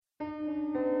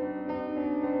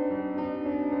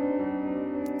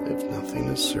If nothing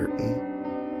is certain,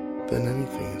 then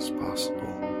anything is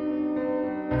possible.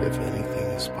 If anything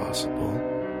is possible,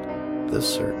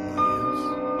 this certainly is.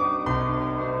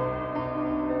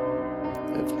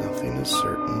 If nothing is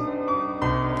certain,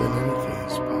 then anything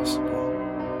is possible.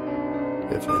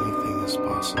 If anything is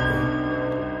possible,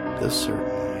 this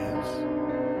certainly is.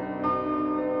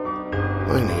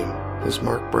 My name is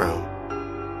Mark Brown.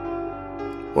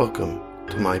 Welcome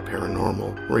to my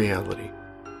paranormal reality.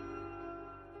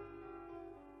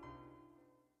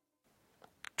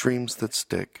 Dreams that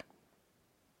stick.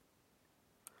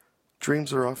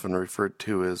 Dreams are often referred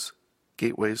to as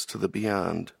gateways to the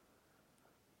beyond,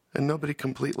 and nobody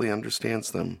completely understands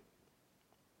them.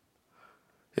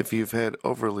 If you've had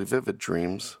overly vivid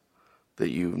dreams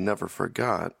that you never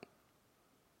forgot,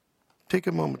 take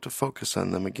a moment to focus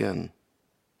on them again.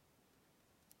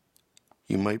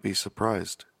 You might be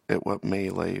surprised at what may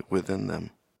lay within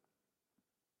them.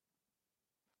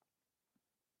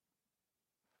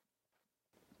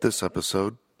 This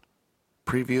episode,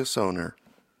 Previous Owner,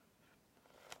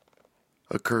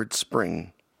 occurred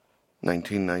spring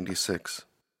 1996.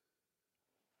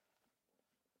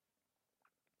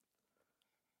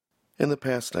 In the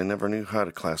past, I never knew how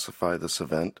to classify this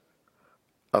event,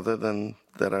 other than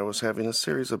that I was having a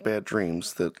series of bad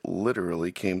dreams that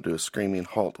literally came to a screaming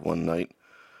halt one night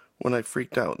when I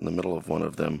freaked out in the middle of one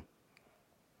of them.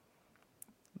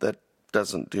 That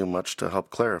doesn't do much to help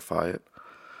clarify it,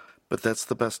 but that's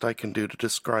the best I can do to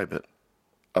describe it,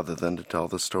 other than to tell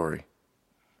the story.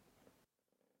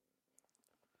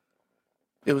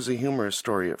 It was a humorous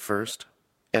story at first,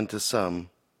 and to some,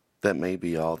 that may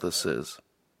be all this is.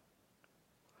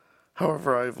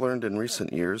 However, I've learned in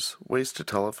recent years ways to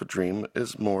tell if a dream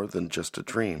is more than just a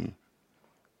dream.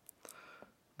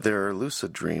 There are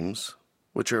lucid dreams,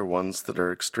 which are ones that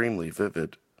are extremely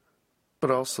vivid, but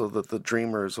also that the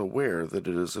dreamer is aware that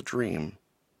it is a dream.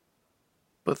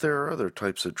 But there are other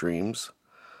types of dreams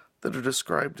that are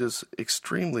described as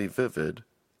extremely vivid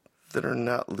that are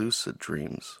not lucid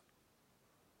dreams.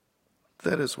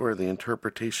 That is where the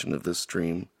interpretation of this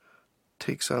dream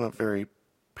takes on a very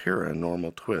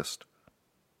paranormal twist.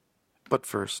 But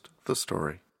first, the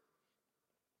story.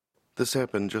 This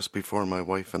happened just before my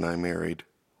wife and I married,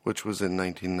 which was in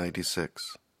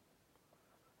 1996.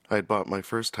 I had bought my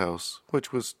first house,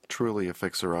 which was truly a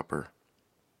fixer-upper.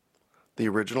 The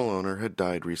original owner had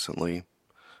died recently,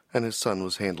 and his son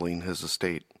was handling his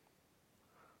estate.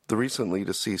 The recently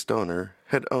deceased owner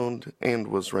had owned and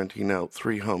was renting out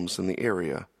 3 homes in the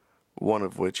area, one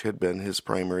of which had been his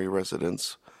primary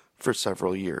residence for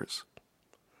several years.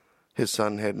 His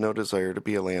son had no desire to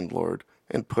be a landlord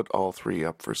and put all 3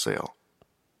 up for sale.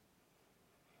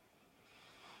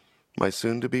 My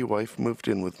soon-to-be wife moved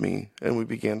in with me, and we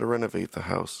began to renovate the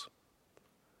house.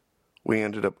 We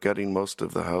ended up gutting most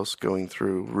of the house, going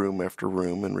through room after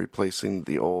room and replacing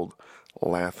the old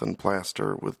lath and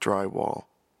plaster with drywall.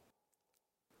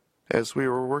 As we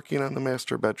were working on the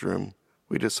master bedroom,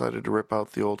 we decided to rip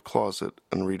out the old closet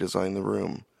and redesign the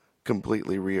room,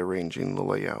 completely rearranging the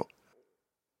layout.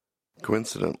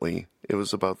 Coincidentally, it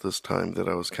was about this time that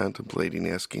I was contemplating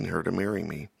asking her to marry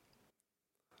me.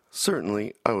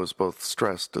 Certainly, I was both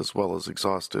stressed as well as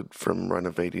exhausted from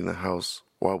renovating the house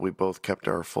while we both kept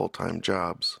our full-time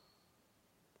jobs.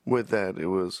 With that, it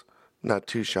was not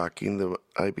too shocking that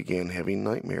I began having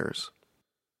nightmares.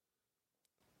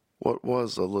 What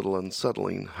was a little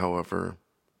unsettling, however,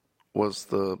 was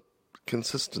the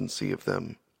consistency of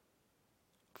them.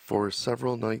 For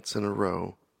several nights in a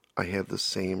row, I had the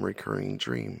same recurring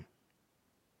dream.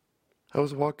 I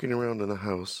was walking around in the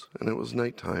house, and it was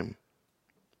nighttime,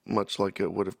 much like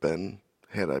it would have been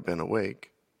had I been awake.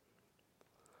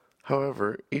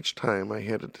 However, each time I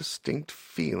had a distinct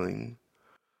feeling,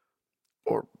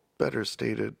 or better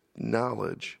stated,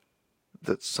 knowledge,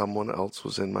 that someone else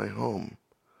was in my home,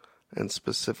 and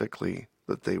specifically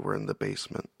that they were in the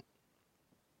basement.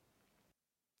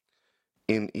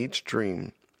 In each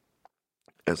dream,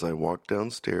 as I walked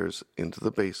downstairs into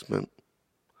the basement,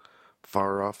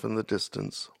 far off in the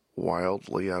distance,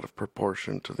 wildly out of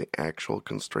proportion to the actual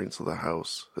constraints of the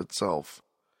house itself,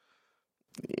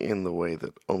 in the way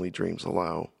that only dreams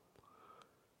allow,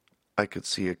 I could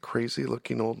see a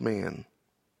crazy-looking old man.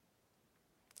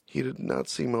 He did not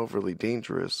seem overly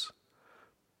dangerous,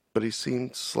 but he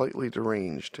seemed slightly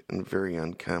deranged and very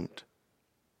unkempt.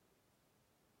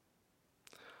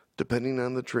 Depending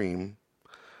on the dream,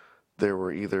 there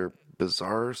were either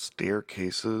bizarre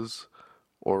staircases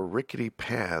or rickety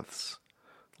paths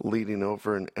leading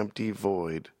over an empty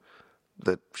void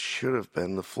that should have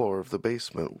been the floor of the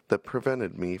basement that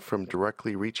prevented me from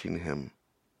directly reaching him.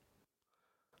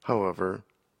 However,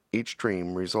 Each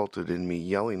dream resulted in me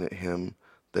yelling at him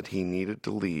that he needed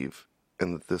to leave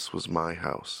and that this was my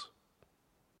house.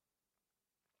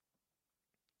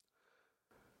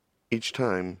 Each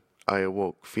time, I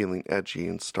awoke feeling edgy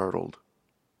and startled.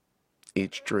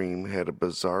 Each dream had a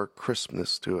bizarre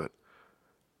crispness to it,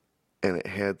 and it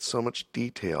had so much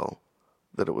detail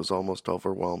that it was almost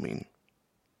overwhelming.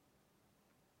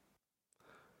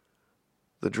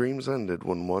 The dreams ended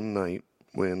one night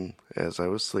when, as I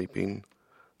was sleeping,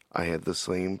 I had the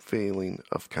same feeling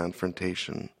of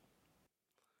confrontation,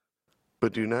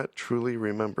 but do not truly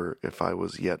remember if I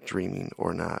was yet dreaming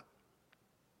or not.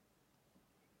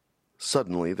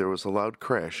 Suddenly, there was a loud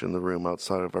crash in the room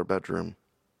outside of our bedroom.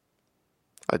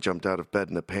 I jumped out of bed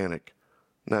in a panic,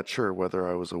 not sure whether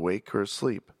I was awake or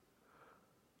asleep.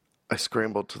 I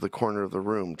scrambled to the corner of the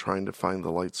room, trying to find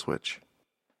the light switch.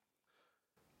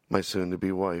 My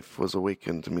soon-to-be wife was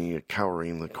awakened to me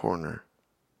cowering in the corner,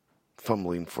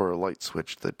 fumbling for a light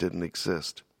switch that didn't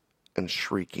exist, and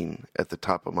shrieking at the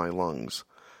top of my lungs,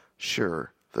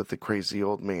 sure that the crazy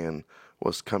old man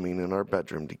was coming in our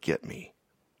bedroom to get me.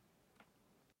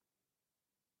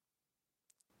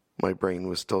 My brain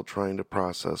was still trying to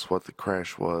process what the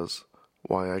crash was,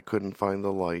 why I couldn't find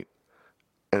the light,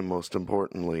 and most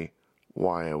importantly,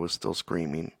 why I was still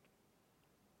screaming.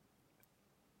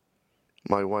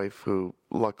 My wife, who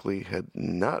luckily had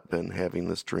not been having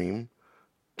this dream,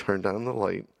 turned on the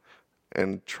light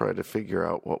and tried to figure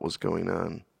out what was going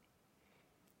on.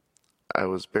 I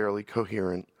was barely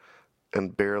coherent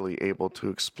and barely able to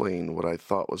explain what I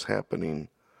thought was happening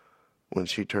when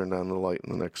she turned on the light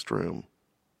in the next room.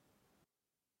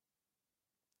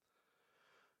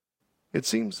 It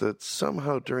seems that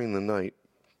somehow during the night,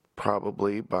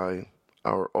 probably by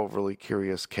our overly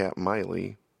curious cat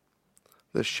Miley,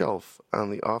 the shelf on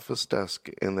the office desk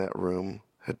in that room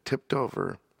had tipped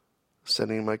over,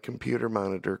 sending my computer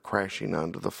monitor crashing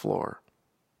onto the floor.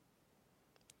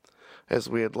 As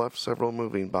we had left several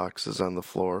moving boxes on the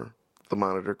floor, the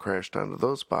monitor crashed onto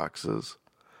those boxes,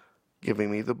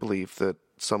 giving me the belief that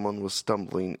someone was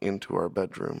stumbling into our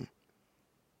bedroom.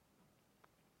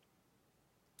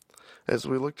 As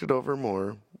we looked it over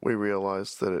more, we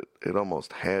realized that it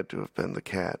almost had to have been the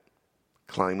cat,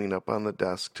 climbing up on the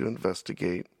desk to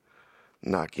investigate,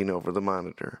 knocking over the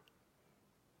monitor.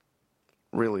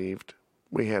 Relieved,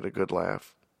 we had a good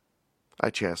laugh.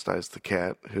 I chastised the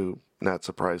cat, who, not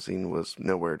surprising, was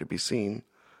nowhere to be seen,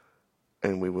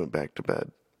 and we went back to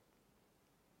bed.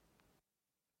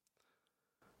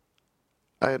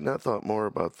 I had not thought more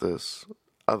about this,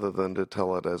 other than to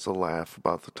tell it as a laugh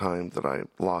about the time that I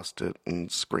lost it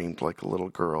and screamed like a little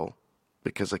girl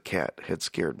because a cat had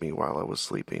scared me while I was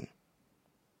sleeping.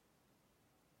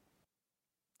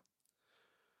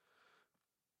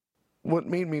 What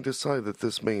made me decide that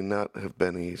this may not have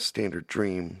been a standard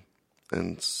dream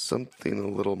and something a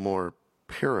little more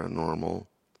paranormal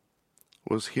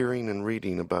was hearing and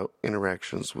reading about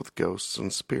interactions with ghosts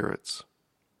and spirits.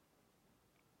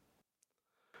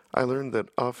 I learned that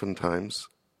oftentimes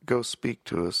ghosts speak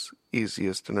to us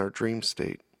easiest in our dream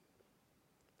state.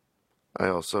 I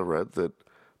also read that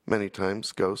many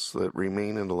times ghosts that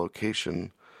remain in a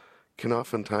location can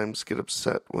oftentimes get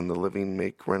upset when the living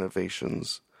make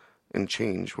renovations and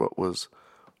change what was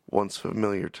once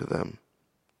familiar to them.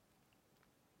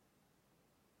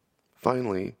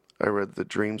 Finally, I read that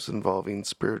dreams involving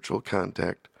spiritual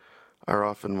contact are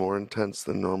often more intense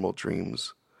than normal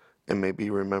dreams and may be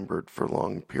remembered for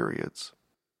long periods.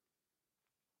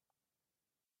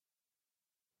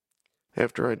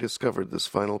 After I discovered this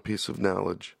final piece of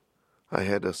knowledge, I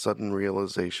had a sudden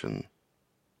realization.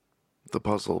 The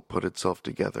puzzle put itself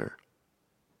together.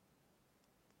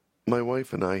 My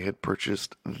wife and I had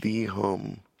purchased the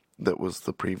home that was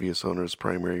the previous owner's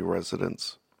primary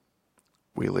residence.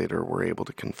 We later were able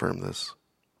to confirm this.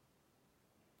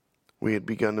 We had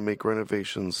begun to make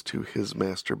renovations to his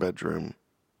master bedroom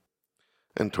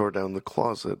and tore down the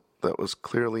closet that was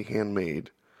clearly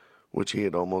handmade, which he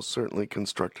had almost certainly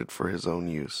constructed for his own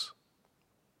use.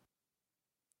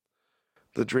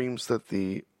 The dreams that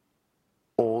the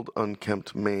old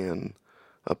unkempt man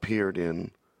appeared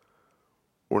in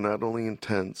were not only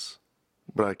intense,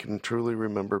 but I can truly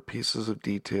remember pieces of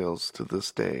details to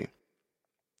this day,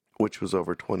 which was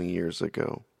over 20 years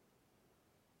ago.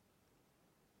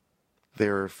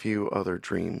 There are few other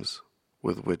dreams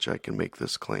with which I can make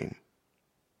this claim.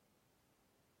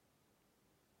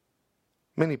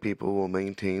 Many people will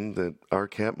maintain that our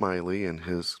cat Miley and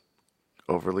his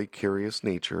overly curious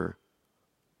nature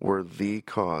were the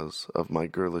cause of my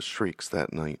girlish shrieks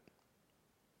that night.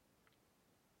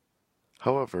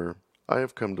 However, I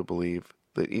have come to believe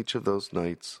that each of those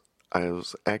nights I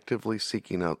was actively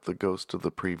seeking out the ghost of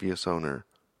the previous owner,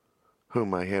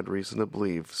 whom I had reason to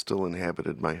believe still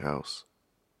inhabited my house.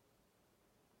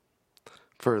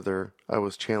 Further, I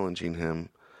was challenging him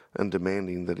and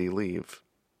demanding that he leave.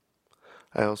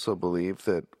 I also believed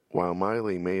that while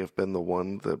Miley may have been the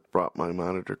one that brought my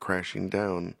monitor crashing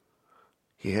down,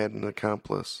 he had an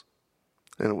accomplice,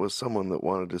 and it was someone that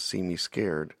wanted to see me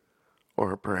scared,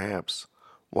 or perhaps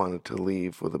wanted to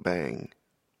leave with a bang.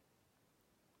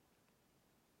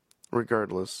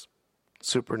 Regardless,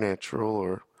 supernatural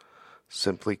or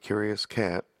simply curious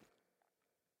cat,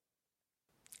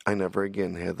 I never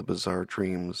again had the bizarre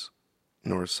dreams,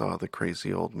 nor saw the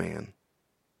crazy old man.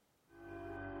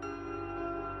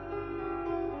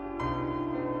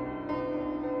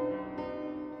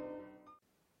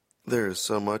 There is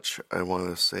so much I want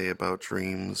to say about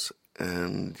dreams,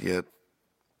 and yet,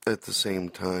 at the same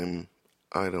time,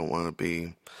 I don't want to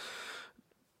be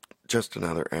just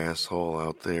another asshole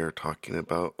out there talking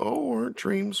about, oh, aren't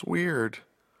dreams weird?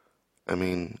 I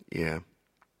mean, yeah,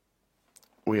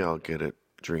 we all get it.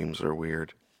 Dreams are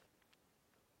weird.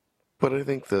 But I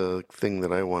think the thing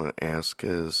that I want to ask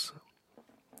is,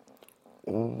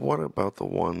 what about the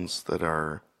ones that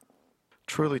are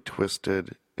truly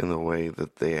twisted in the way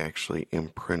that they actually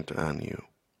imprint on you?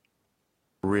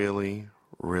 Really,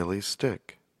 really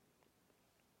stick.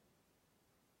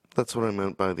 That's what I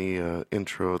meant by the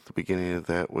intro at the beginning of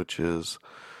that, which is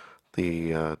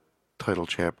the title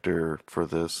chapter for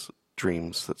this,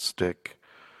 Dreams That Stick.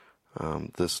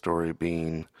 This story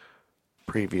being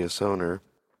Previous Owner,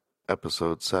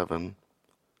 Episode 7,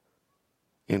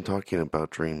 in talking about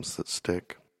dreams that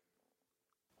stick.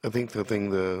 I think the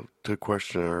thing to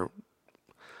question are,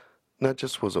 not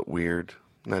just was it weird,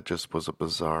 not just was it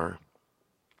bizarre,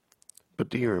 but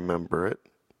do you remember it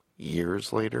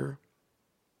years later?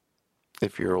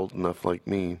 If you're old enough like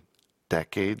me,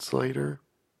 decades later?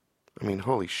 I mean,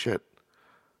 holy shit.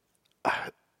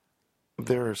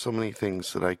 There are so many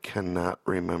things that I cannot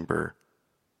remember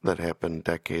that happened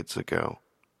decades ago.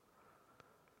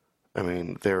 I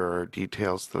mean, there are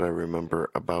details that I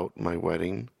remember about my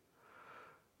wedding,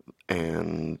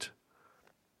 and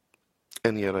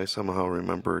yet I somehow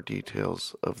remember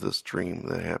details of this dream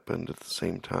that happened at the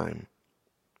same time.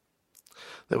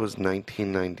 That was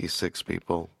 1996,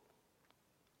 people.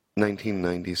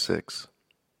 1996.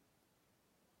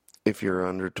 If you're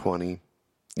under 20,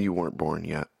 you weren't born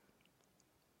yet.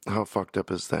 How fucked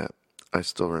up is that? I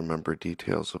still remember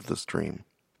details of this dream.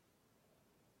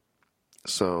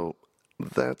 So,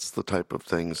 that's the type of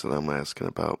things that I'm asking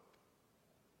about.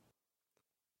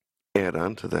 Add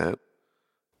on to that,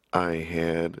 I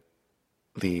had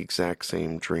the exact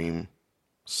same dream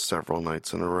several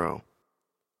nights in a row.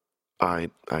 I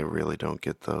really don't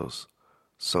get those.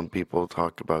 Some people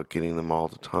talk about getting them all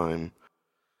the time.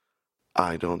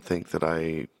 I don't think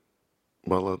that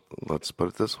well, let's put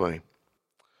it this way.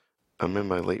 I'm in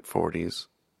my late 40s.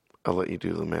 I'll let you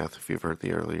do the math if you've heard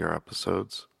the earlier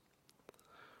episodes.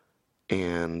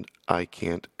 And I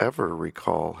can't ever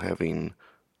recall having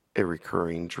a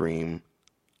recurring dream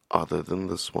other than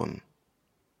this one.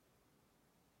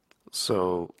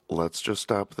 So let's just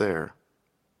stop there.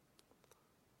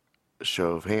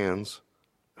 Show of hands,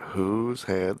 who's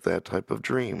had that type of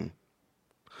dream?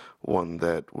 One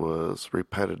that was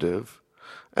repetitive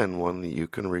and one that you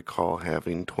can recall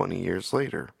having 20 years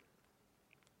later.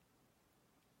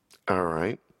 All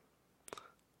right.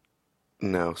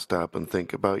 Now stop and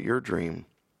think about your dream.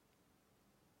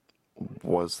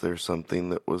 Was there something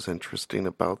that was interesting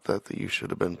about that you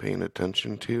should have been paying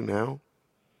attention to now?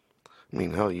 I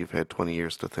mean, hell, you've had 20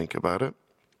 years to think about it.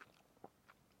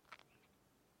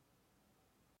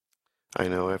 I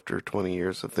know after 20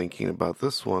 years of thinking about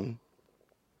this one,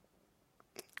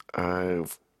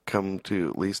 I've come to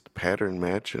at least pattern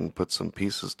match and put some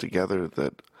pieces together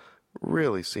that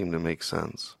really seem to make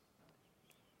sense.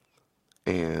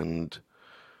 And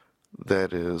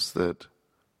that is that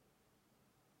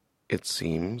it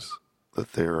seems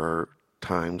that there are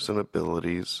times and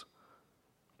abilities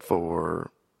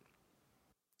for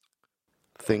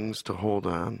things to hold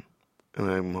on.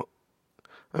 And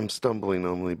I'm stumbling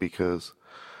only because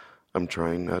I'm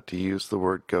trying not to use the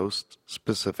word ghost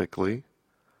specifically,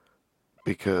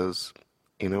 because,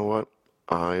 you know what,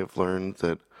 I've learned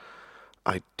that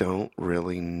I don't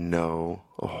really know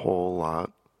a whole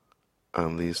lot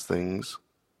on these things,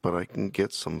 but I can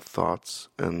get some thoughts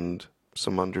and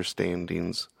some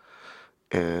understandings,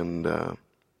 and,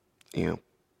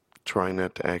 try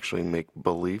not to actually make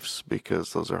beliefs,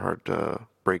 because those are hard to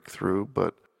break through,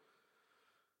 but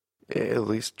at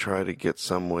least try to get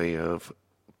some way of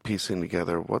piecing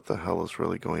together what the hell is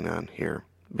really going on here.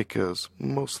 because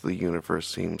most of the universe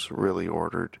seems really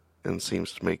ordered and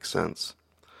seems to make sense.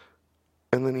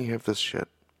 And then you have this shit.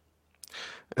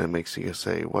 And it makes you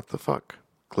say, what the fuck?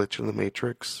 Glitch in the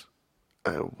Matrix?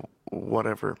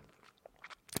 Whatever.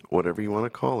 Whatever you want to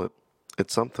call it.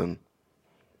 It's something.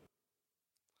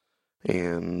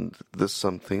 And this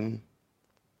something,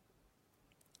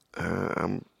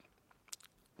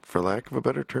 for lack of a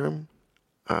better term,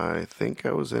 I think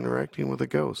I was interacting with a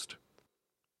ghost.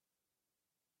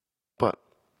 But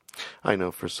I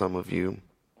know for some of you,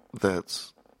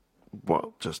 that's,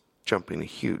 well, just jumping a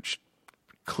huge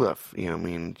cliff. You know, I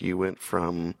mean, you went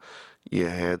from, you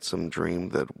had some dream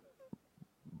that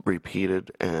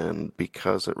repeated, and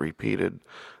because it repeated,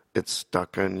 it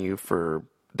stuck on you for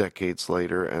decades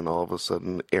later, and all of a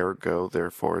sudden, ergo,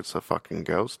 therefore, it's a fucking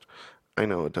ghost. I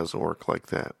know it doesn't work like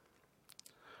that.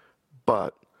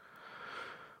 But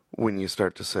when you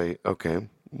start to say, okay,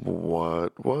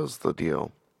 what was the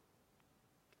deal?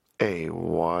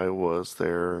 Why was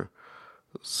there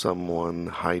someone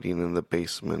hiding in the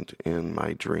basement in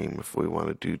my dream, if we want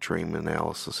to do dream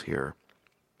analysis here?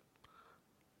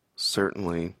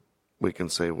 Certainly, we can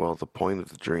say, well, the point of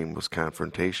the dream was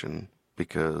confrontation,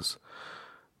 because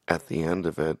at the end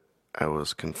of it, I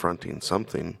was confronting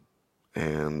something,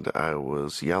 and I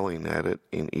was yelling at it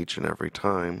in each and every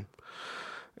time,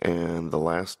 and the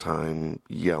last time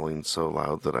yelling so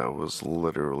loud that I was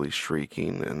literally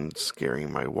shrieking and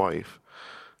scaring my wife,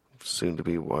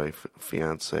 soon-to-be wife,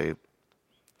 fiancé.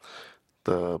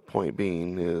 The point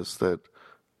being is that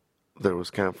there was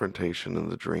confrontation in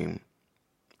the dream,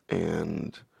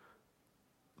 and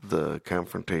the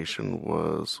confrontation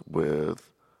was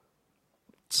with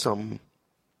some,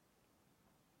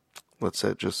 let's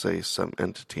just say some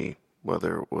entity,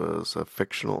 whether it was a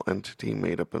fictional entity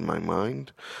made up in my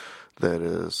mind that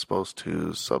is supposed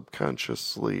to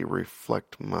subconsciously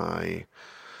reflect my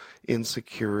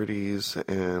insecurities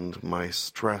and my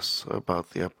stress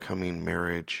about the upcoming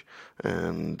marriage,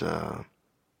 and,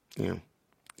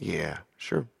 yeah,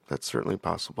 sure, that's certainly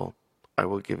possible. I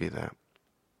will give you that.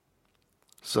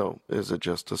 So, is it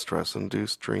just a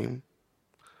stress-induced dream?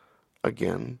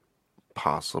 Again,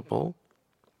 possible.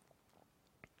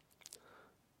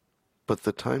 But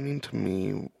the timing to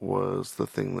me was the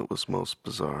thing that was most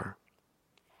bizarre.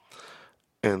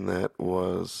 And that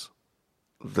was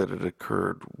that it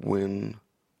occurred when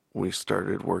we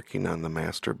started working on the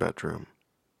master bedroom.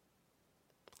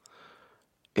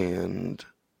 And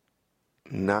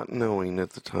not knowing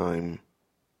at the time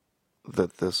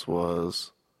that this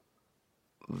was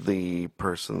the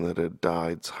person that had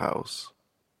died's house.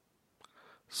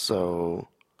 So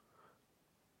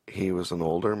he was an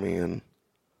older man,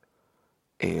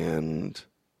 and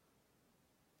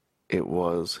it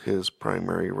was his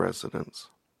primary residence.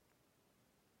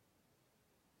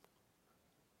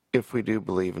 If we do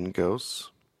believe in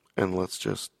ghosts, and let's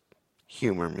just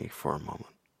humor me for a moment.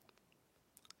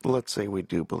 Let's say we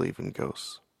do believe in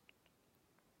ghosts.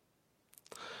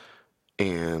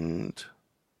 And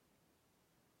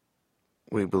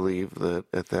we believe that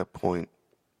at that point,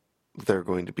 they're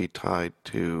going to be tied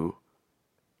to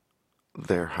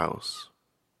their house.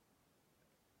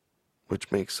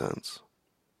 Which makes sense.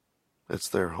 It's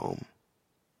their home.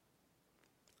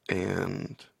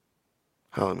 And,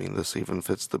 hell, I mean, this even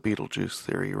fits the Beetlejuice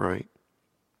theory, right?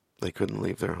 They couldn't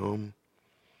leave their home.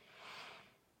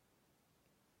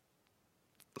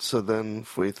 So then,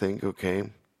 if we think, okay,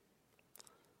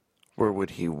 where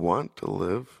would he want to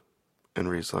live and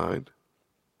reside?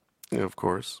 Of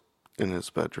course, in his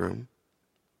bedroom.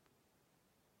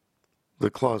 The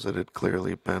closet had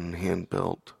clearly been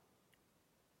hand-built,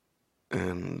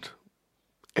 and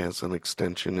as an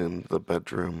extension in the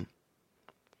bedroom.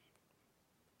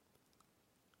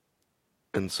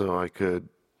 And so I could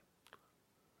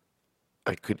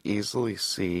easily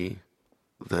see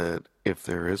that if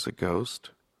there is a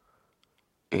ghost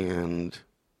and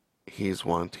he's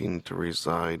wanting to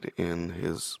reside in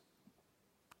his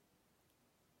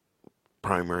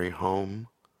primary home,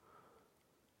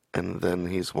 and then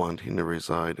he's wanting to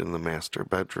reside in the master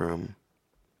bedroom,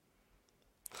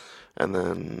 and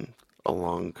then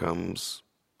along comes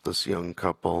this young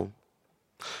couple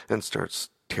and starts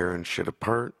tearing shit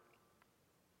apart,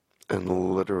 and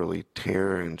literally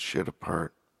tearing shit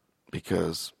apart,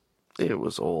 because it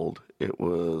was old. It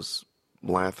was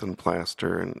lath and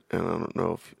plaster, and I don't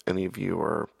know if any of you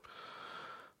are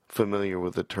familiar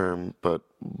with the term, but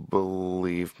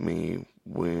believe me,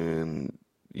 when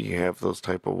you have those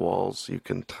type of walls, you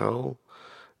can tell,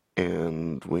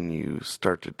 and when you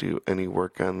start to do any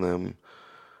work on them,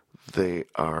 they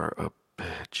are a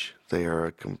bitch. They are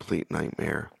a complete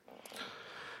nightmare.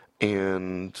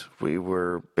 And we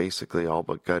were basically all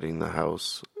but gutting the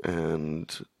house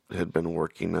and had been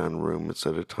working on rooms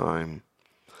at a time.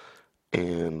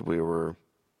 And we were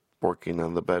working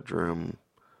on the bedroom.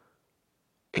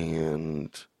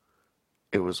 And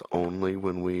it was only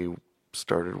when we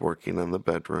started working on the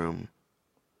bedroom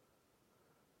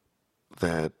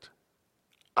that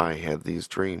I had these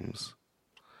dreams.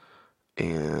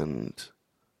 And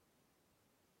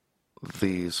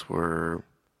these were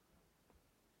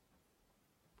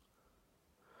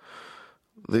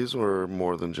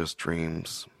more than just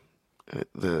dreams.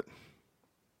 That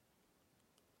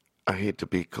I hate to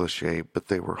be cliche, but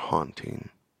they were haunting.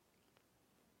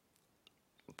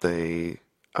 They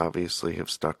obviously have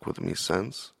stuck with me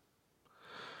since.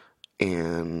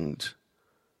 And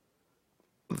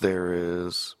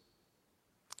there's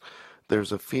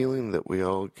a feeling that we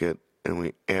all get, and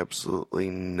we absolutely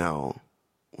know,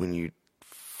 when you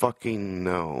fucking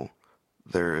know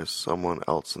there is someone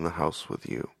else in the house with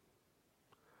you.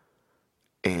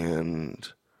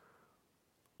 And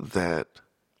that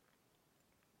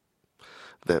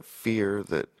fear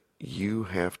that you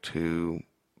have to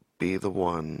be the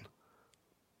one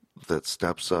that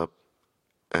steps up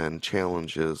and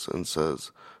challenges and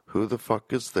says, who the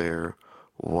fuck is there?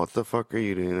 What the fuck are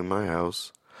you doing in my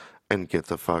house? And get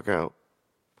the fuck out.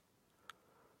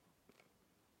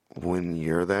 When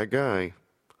you're that guy,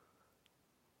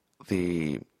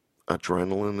 the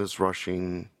adrenaline is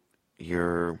rushing,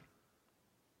 you're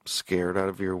scared out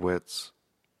of your wits,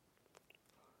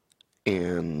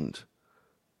 and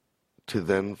to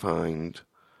then find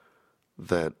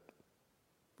that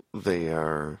they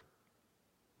are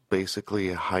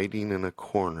basically hiding in a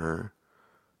corner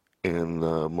in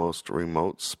the most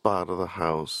remote spot of the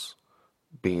house,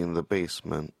 being the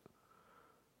basement,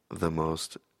 the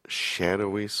most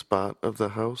shadowy spot of the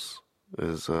house.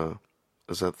 Is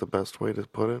that the best way to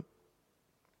put it?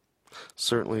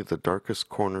 Certainly the darkest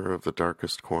corner of the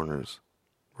darkest corners,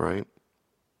 right?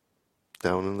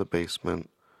 Down in the basement,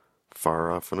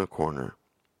 far off in a corner.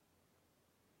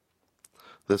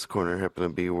 This corner happened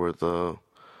to be where the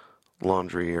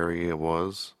laundry area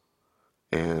was,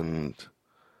 and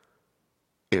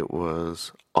it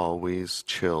was always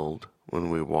chilled when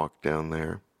we walked down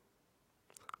there.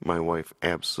 My wife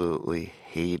absolutely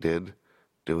hated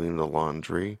doing the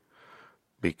laundry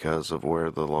because of where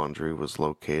the laundry was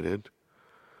located.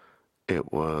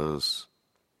 It was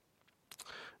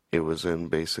in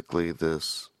basically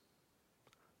this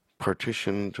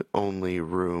partitioned only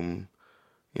room.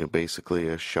 Basically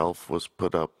a shelf was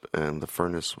put up and the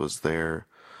furnace was there,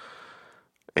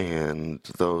 and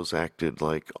those acted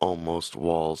like almost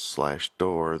walls /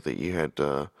 door that you had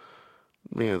to,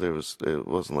 it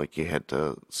wasn't like you had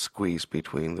to squeeze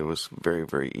between. There was very,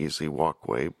 very easy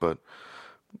walkway, but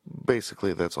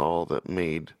basically that's all that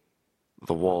made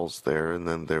the walls there, and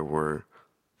then there were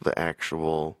the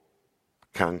actual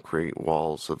concrete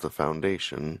walls of the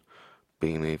foundation,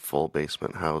 being a full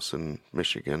basement house in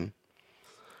Michigan.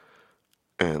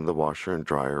 And the washer and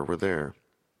dryer were there.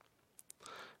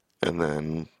 And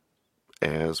then,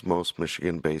 as most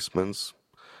Michigan basements,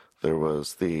 there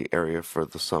was the area for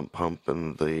the sump pump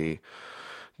and the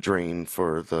drain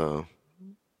for the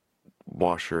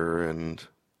washer and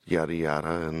yada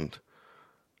yada. And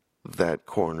that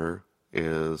corner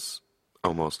is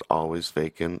almost always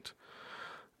vacant.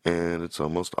 And it's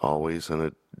almost always in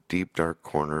a deep, dark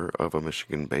corner of a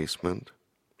Michigan basement.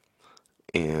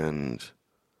 And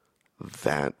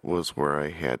that was where I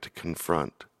had to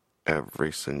confront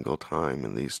every single time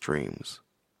in these dreams.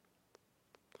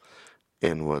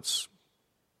 And was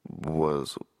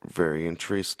very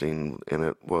interesting in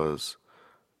it was,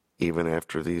 even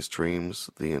after these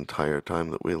dreams, the entire time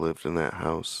that we lived in that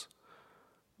house,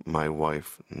 my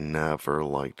wife never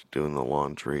liked doing the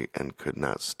laundry and could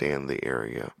not stand the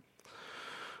area.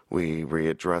 We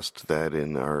readdressed that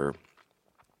in our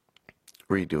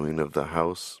redoing of the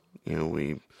house.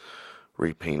 We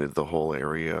repainted the whole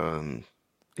area and,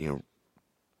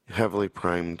 heavily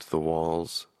primed the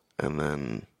walls and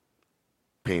then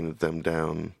painted them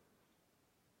down,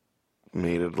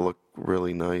 made it look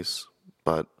really nice,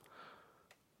 but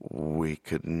we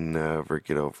could never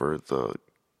get over the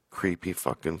creepy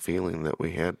fucking feeling that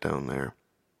we had down there.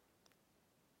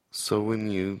 So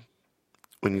when you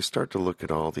start to look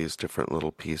at all these different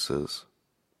little pieces,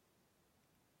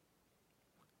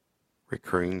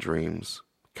 recurring dreams,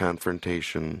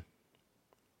 confrontation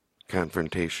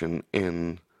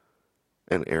in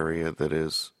an area that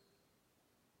is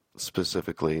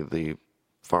specifically the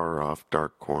far off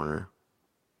dark corner.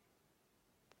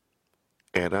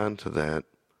 Add on to that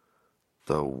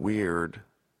the weird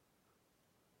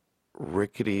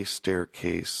rickety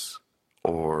staircase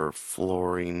or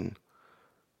flooring.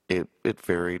 It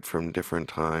varied from different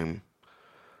time,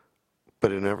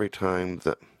 but in every time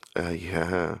that,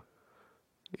 yeah,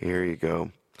 here you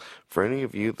go. For any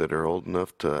of you that are old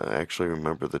enough to actually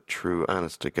remember the true,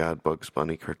 honest-to-God Bugs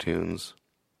Bunny cartoons,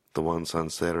 the ones on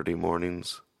Saturday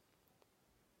mornings,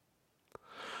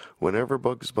 whenever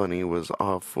Bugs Bunny was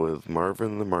off with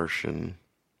Marvin the Martian,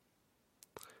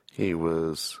 he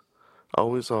was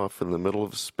always off in the middle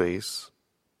of space,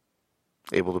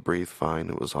 able to breathe fine.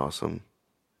 It was awesome.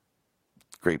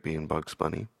 Great being Bugs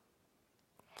Bunny.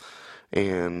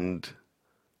 And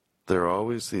there are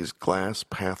always these glass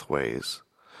pathways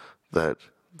that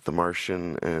the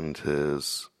Martian and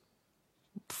his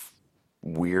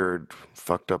weird,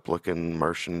 fucked up looking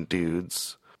Martian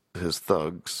dudes, his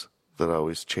thugs that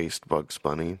always chased Bugs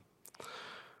Bunny,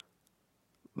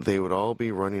 they would all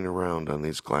be running around on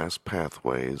these glass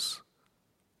pathways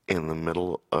in the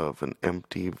middle of an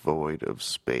empty void of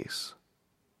space.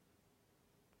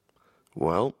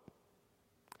 Well,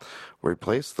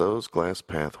 replace those glass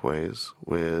pathways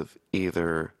with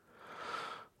either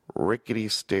rickety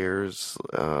stairs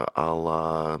a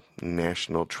la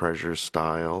National Treasure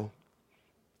style.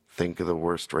 Think of the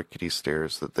worst rickety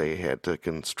stairs that they had to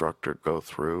construct or go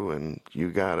through, and you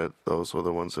got it. Those were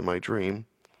the ones in my dream.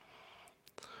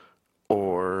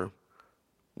 Or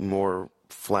more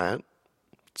flat.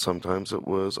 Sometimes it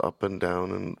was up and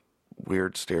down and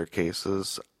weird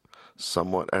staircases,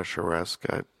 somewhat Escher-esque.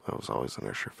 I was always an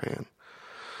Escher fan.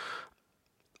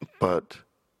 But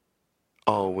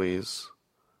always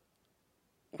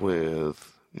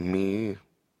with me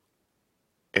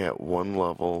at one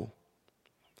level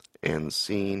and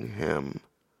seeing him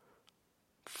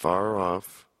far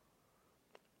off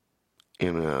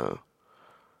in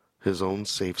his own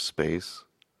safe space,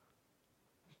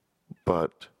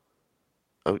 but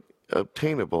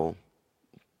obtainable,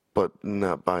 but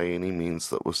not by any means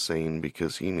that was sane,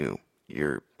 because he knew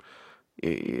there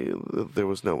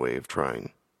was no way of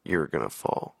trying. You're gonna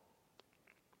fall.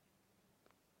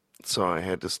 So I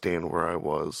had to stand where I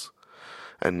was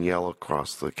and yell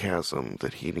across the chasm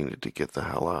that he needed to get the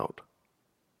hell out.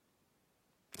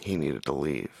 He needed to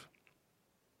leave.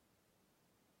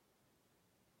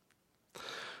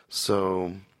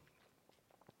 So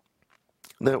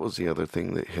that was the other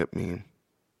thing that hit me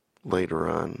later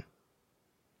on.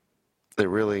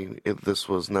 This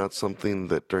was not something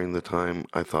that during the time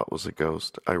I thought was a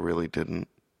ghost. I really didn't.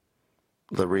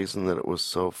 The reason that it was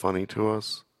so funny to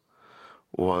us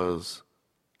was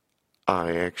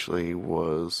I actually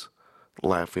was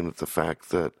laughing at the fact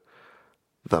that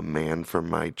the man from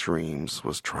my dreams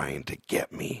was trying to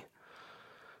get me.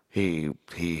 He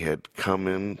had come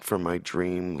in from my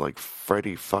dream like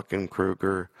Freddy fucking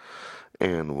Krueger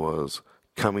and was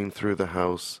coming through the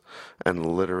house and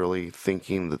literally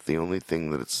thinking that the only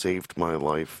thing that had saved my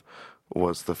life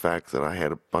was the fact that I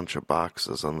had a bunch of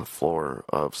boxes on the floor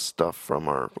of stuff from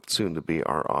our soon-to-be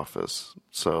our office.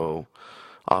 So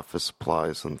office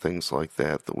supplies and things like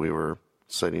that we were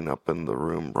setting up in the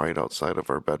room right outside of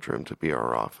our bedroom to be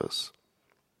our office.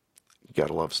 You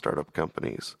gotta love startup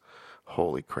companies.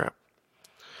 Holy crap.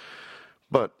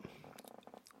 But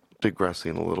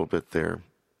digressing a little bit there,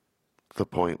 the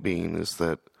point being is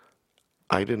that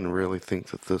I didn't really think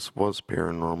that this was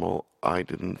paranormal. I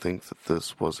didn't think that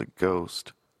this was a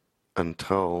ghost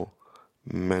until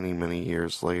many, many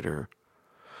years later.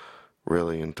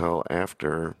 Really until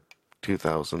after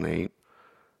 2008,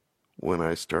 when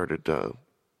I started to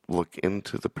look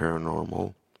into the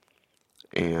paranormal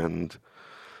and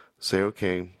say,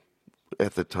 okay,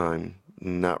 at the time,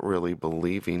 not really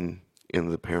believing in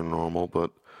the paranormal,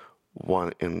 but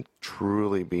and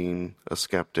truly being a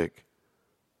skeptic,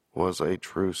 was a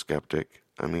true skeptic.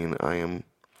 I mean, I'm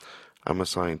a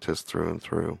scientist through and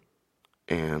through,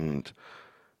 and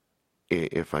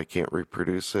if I can't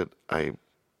reproduce it, I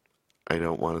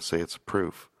don't want to say it's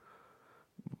proof.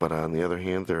 But on the other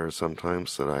hand, there are some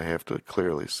times that I have to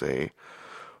clearly say,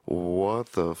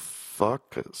 what the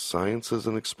fuck? Science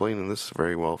isn't explaining this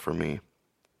very well for me.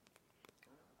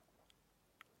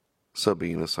 So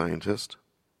being a scientist,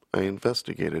 I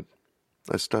investigated,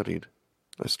 I studied,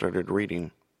 I started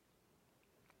reading.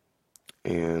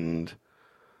 And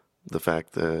the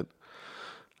fact that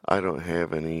I don't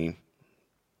have any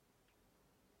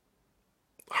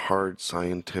hard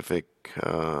scientific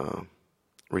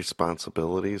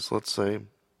responsibilities, let's say.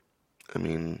 I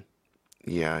mean,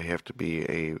 yeah, I have to be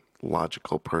a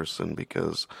logical person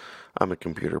because I'm a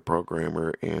computer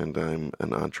programmer and I'm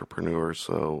an entrepreneur,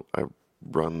 so I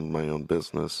run my own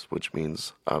business, which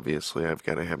means obviously I've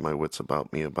got to have my wits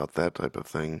about me about that type of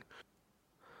thing.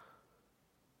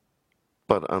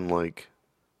 But unlike,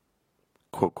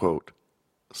 quote, quote,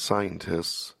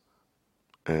 scientists,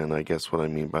 and I guess what I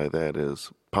mean by that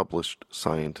is published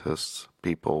scientists,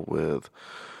 people with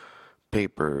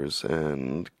papers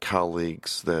and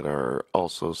colleagues that are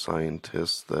also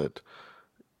scientists that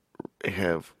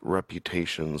have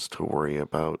reputations to worry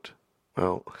about.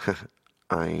 Well,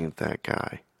 I ain't that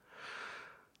guy.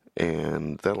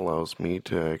 And that allows me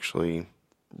to actually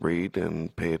read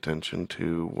and pay attention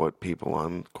to what people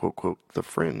on, quote, quote, the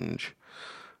fringe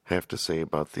have to say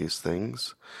about these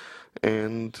things.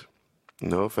 And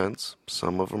no offense,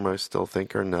 some of them I still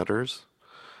think are nutters,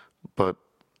 but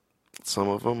some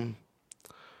of them,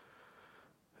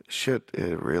 shit,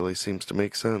 it really seems to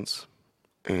make sense.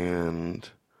 And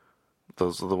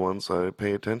those are the ones I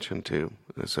pay attention to.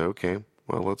 I say, okay,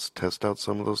 well, let's test out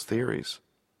some of those theories.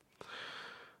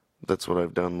 That's what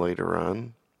I've done later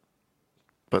on.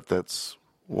 But that's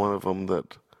one of them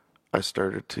that I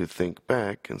started to think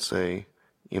back and say,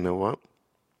 you know what?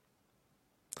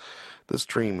 This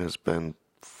dream has been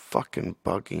fucking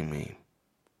bugging me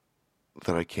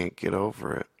that I can't get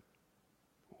over it.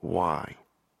 Why?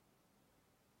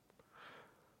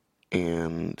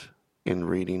 And in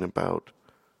reading about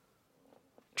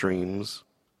dreams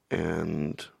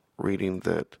and reading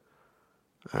that,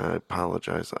 I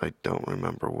apologize, I don't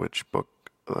remember which book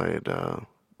I had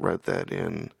read that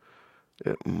in.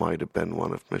 It might have been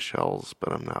one of Michelle's,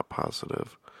 but I'm not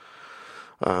positive.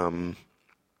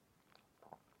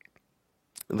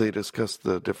 They discussed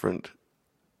the different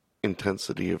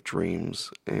intensity of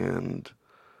dreams and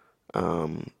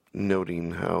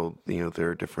noting how, there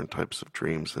are different types of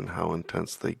dreams and how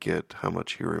intense they get, how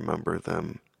much you remember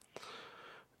them.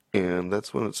 And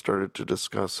that's when it started to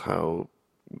discuss how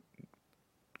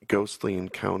ghostly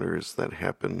encounters that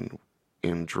happen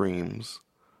in dreams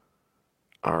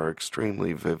are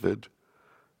extremely vivid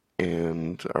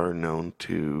and are known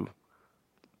to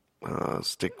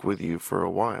stick with you for a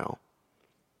while.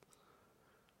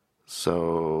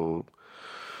 So,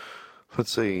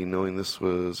 let's say, knowing this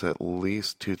was at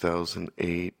least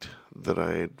 2008, that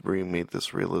I had remade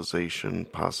this realization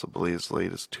possibly as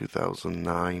late as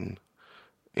 2009,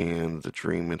 and the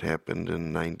dream had happened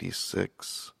in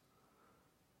 96.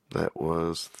 That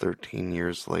was 13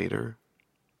 years later,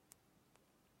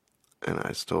 and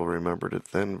I still remembered it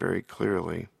then very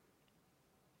clearly.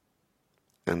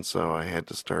 And so I had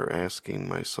to start asking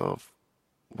myself,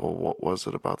 well, what was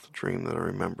it about the dream that I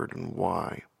remembered and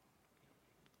why?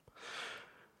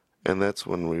 And that's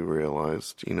when we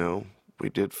realized, we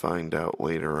did find out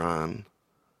later on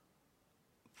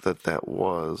that that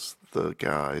was the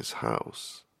guy's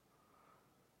house.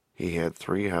 He had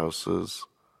 3 houses.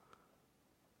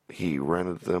 He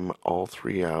rented them all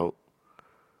 3 out.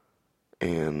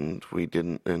 And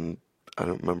I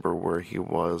don't remember where he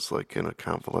was, like in a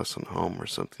convalescent home or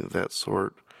something of that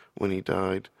sort when he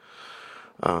died.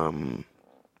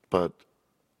 But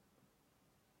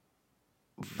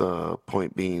the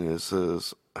point being is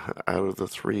out of the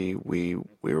 3, we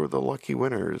were the lucky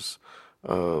winners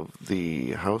of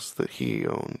the house that he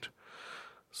owned.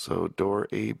 So door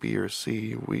A, B, or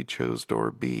C, we chose door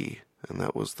B, and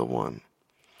that was the one.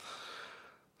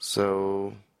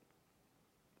 So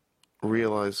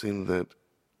realizing that,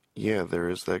 yeah, there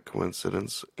is that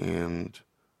coincidence, and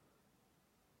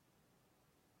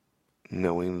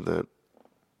knowing that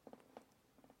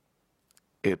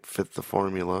it fit the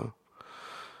formula,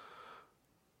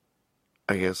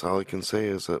 I guess all I can say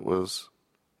is it was,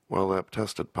 well, that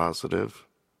tested positive.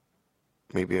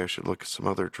 Maybe I should look at some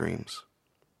other dreams.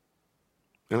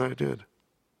 And I did.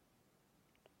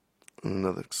 And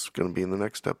that's going to be in the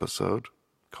next episode,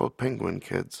 called Penguin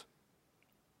Kids.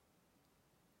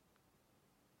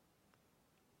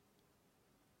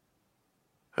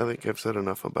 I think I've said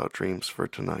enough about dreams for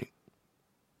tonight.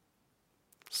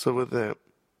 So with that,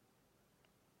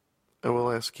 I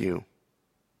will ask you,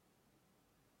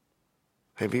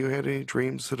 have you had any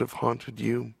dreams that have haunted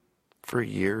you for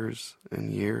years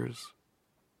and years?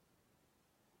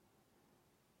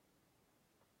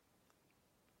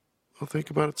 Well, think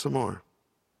about it some more.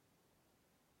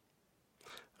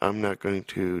 I'm not going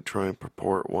to try and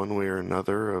purport one way or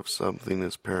another of something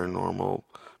is paranormal.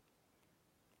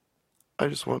 I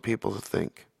just want people to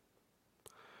think.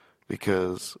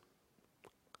 Because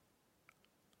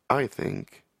I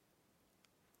think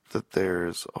that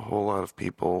there's a whole lot of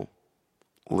people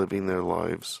living their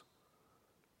lives,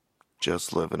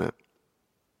 just living it,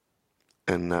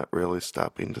 and not really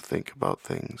stopping to think about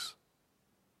things.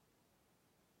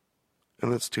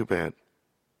 And that's too bad.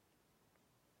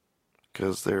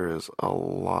 Because there is a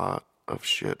lot of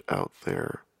shit out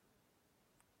there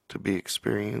to be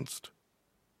experienced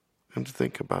and to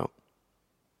think about.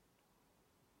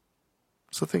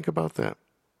 So think about that.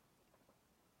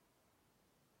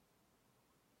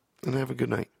 And have a good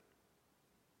night.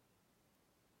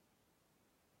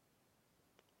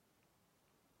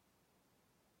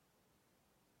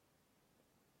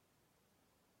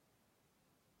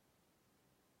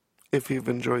 If you've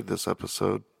enjoyed this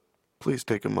episode, please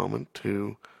take a moment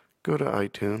to go to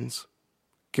iTunes,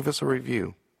 give us a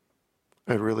review.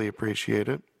 I'd really appreciate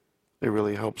it. It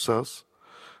really helps us,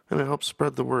 and it helps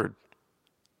spread the word.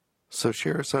 So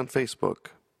share us on Facebook.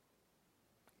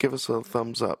 Give us a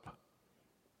thumbs up.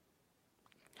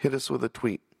 Hit us with a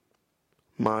tweet.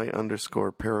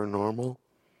 My_paranormal.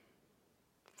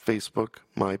 Facebook,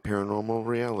 My Paranormal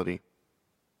Reality.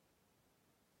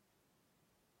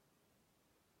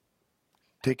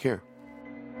 Take care.